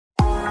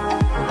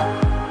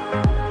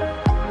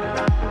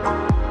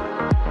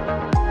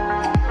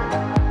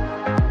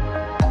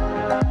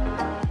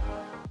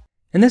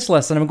In this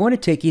lesson, I'm going to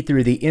take you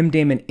through the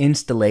MDaemon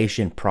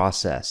installation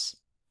process.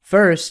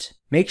 First,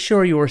 make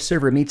sure your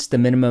server meets the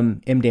minimum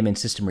MDaemon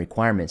system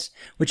requirements,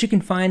 which you can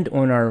find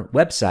on our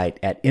website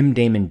at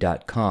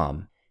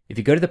MDaemon.com. If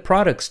you go to the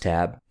Products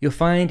tab, you'll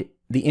find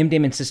the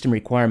MDaemon system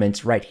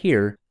requirements right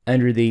here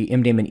under the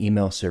MDaemon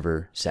email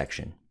server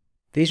section.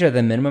 These are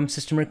the minimum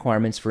system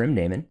requirements for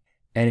MDaemon,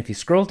 and if you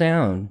scroll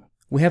down,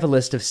 we have a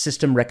list of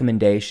system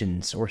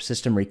recommendations or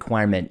system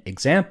requirement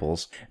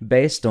examples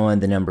based on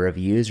the number of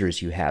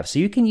users you have. So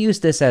you can use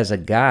this as a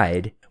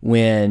guide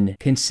when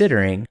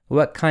considering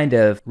what kind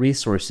of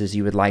resources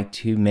you would like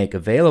to make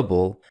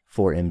available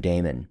for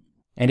MDaemon.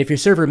 And if your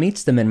server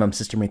meets the minimum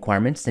system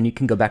requirements, then you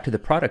can go back to the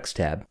Products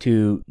tab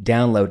to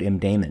download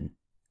MDaemon.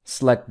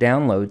 Select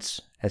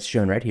Downloads, as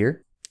shown right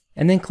here,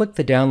 and then click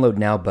the Download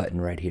Now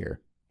button right here.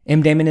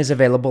 MDaemon is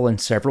available in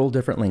several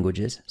different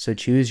languages, so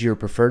choose your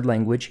preferred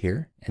language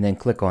here, and then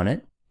click on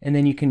it. And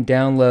then you can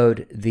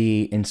download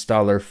the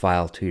installer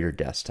file to your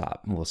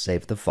desktop. We'll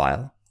save the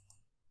file.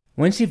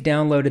 Once you've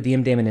downloaded the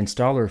MDaemon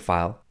installer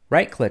file,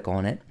 right-click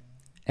on it,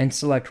 and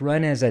select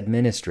Run as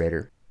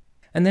Administrator,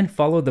 and then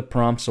follow the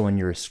prompts on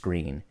your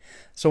screen.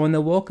 So on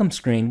the Welcome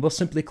screen, we'll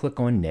simply click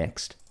on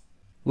Next.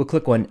 We'll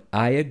click on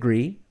I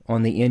Agree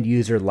on the End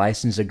User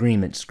License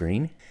Agreement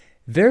screen.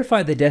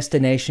 Verify the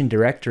destination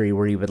directory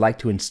where you would like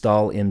to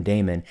install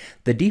MDaemon.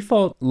 The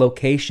default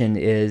location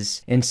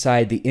is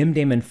inside the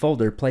MDaemon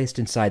folder placed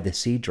inside the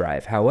C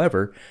drive.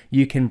 However,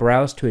 you can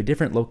browse to a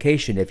different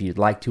location if you'd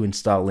like to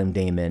install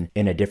MDaemon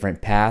in a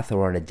different path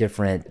or on a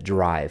different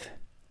drive.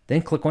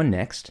 Then click on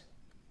Next.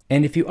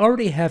 And if you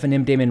already have an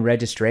MDaemon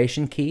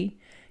registration key,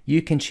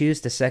 you can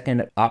choose the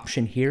second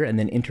option here and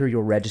then enter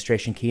your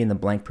registration key in the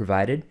blank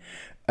provided.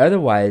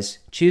 Otherwise,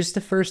 choose the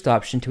first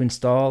option to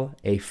install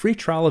a free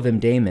trial of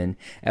MDaemon,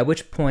 at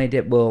which point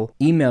it will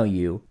email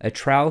you a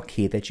trial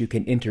key that you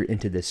can enter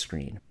into this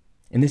screen.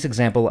 In this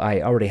example,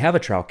 I already have a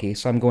trial key,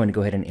 so I'm going to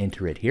go ahead and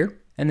enter it here,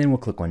 and then we'll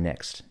click on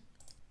Next.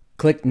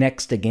 Click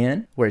Next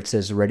again, where it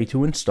says Ready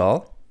to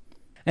Install,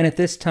 and at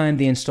this time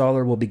the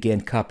installer will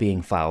begin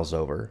copying files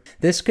over.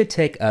 This could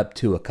take up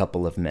to a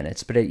couple of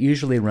minutes, but it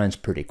usually runs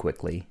pretty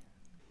quickly.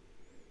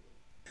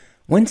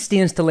 Once the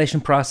installation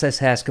process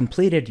has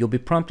completed, you'll be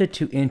prompted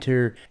to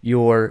enter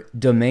your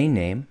domain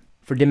name.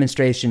 For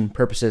demonstration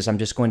purposes, I'm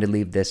just going to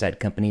leave this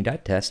at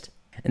company.test.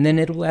 And then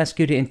it will ask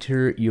you to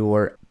enter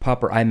your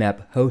POP or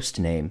IMAP host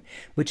name,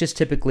 which is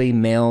typically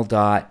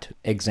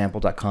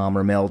mail.example.com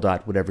or mail.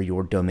 Whatever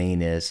your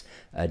domain is,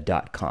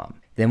 .com.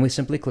 Then we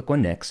simply click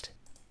on Next.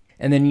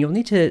 And then you'll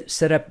need to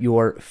set up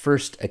your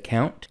first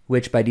account,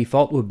 which by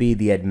default will be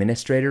the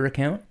administrator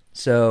account.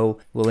 So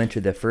we'll enter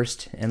the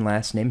first and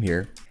last name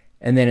here.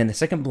 And then in the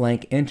second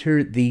blank,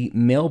 enter the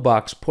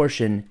mailbox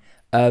portion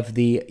of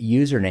the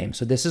username.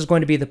 So this is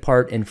going to be the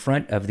part in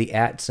front of the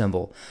 @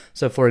 symbol.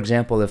 So for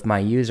example, if my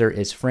user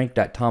is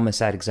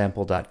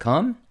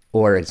frank.thomas@example.com,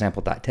 or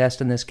example.test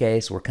in this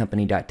case, or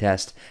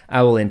company.test,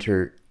 I will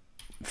enter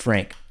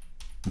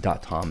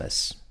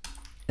frank.thomas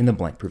in the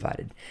blank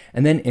provided.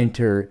 And then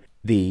enter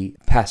the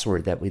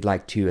password that we'd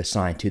like to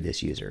assign to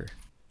this user.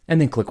 And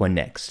then click on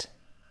Next.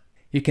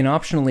 You can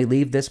optionally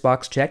leave this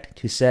box checked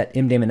to set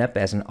MDaemon up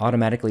as an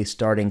automatically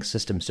starting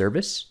system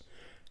service.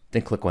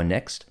 Then click on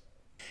Next.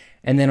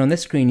 And then on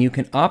this screen, you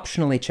can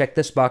optionally check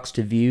this box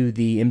to view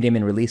the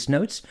MDaemon release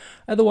notes.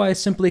 Otherwise,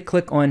 simply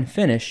click on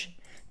Finish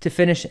to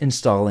finish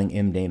installing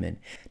MDaemon.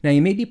 Now,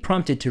 you may be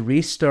prompted to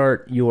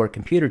restart your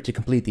computer to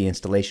complete the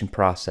installation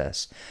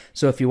process.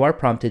 So if you are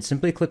prompted,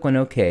 simply click on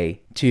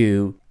OK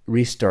to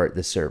restart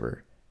the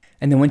server.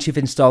 And then once you've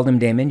installed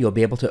MDaemon, you'll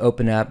be able to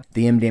open up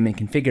the MDaemon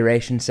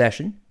configuration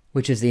session,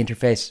 which is the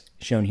interface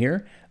shown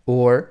here,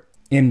 or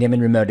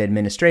MDaemon Remote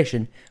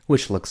Administration,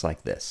 which looks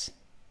like this.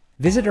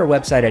 Visit our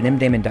website at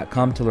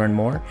MDaemon.com to learn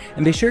more,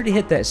 and be sure to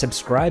hit that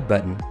subscribe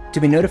button to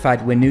be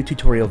notified when new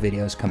tutorial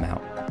videos come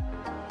out.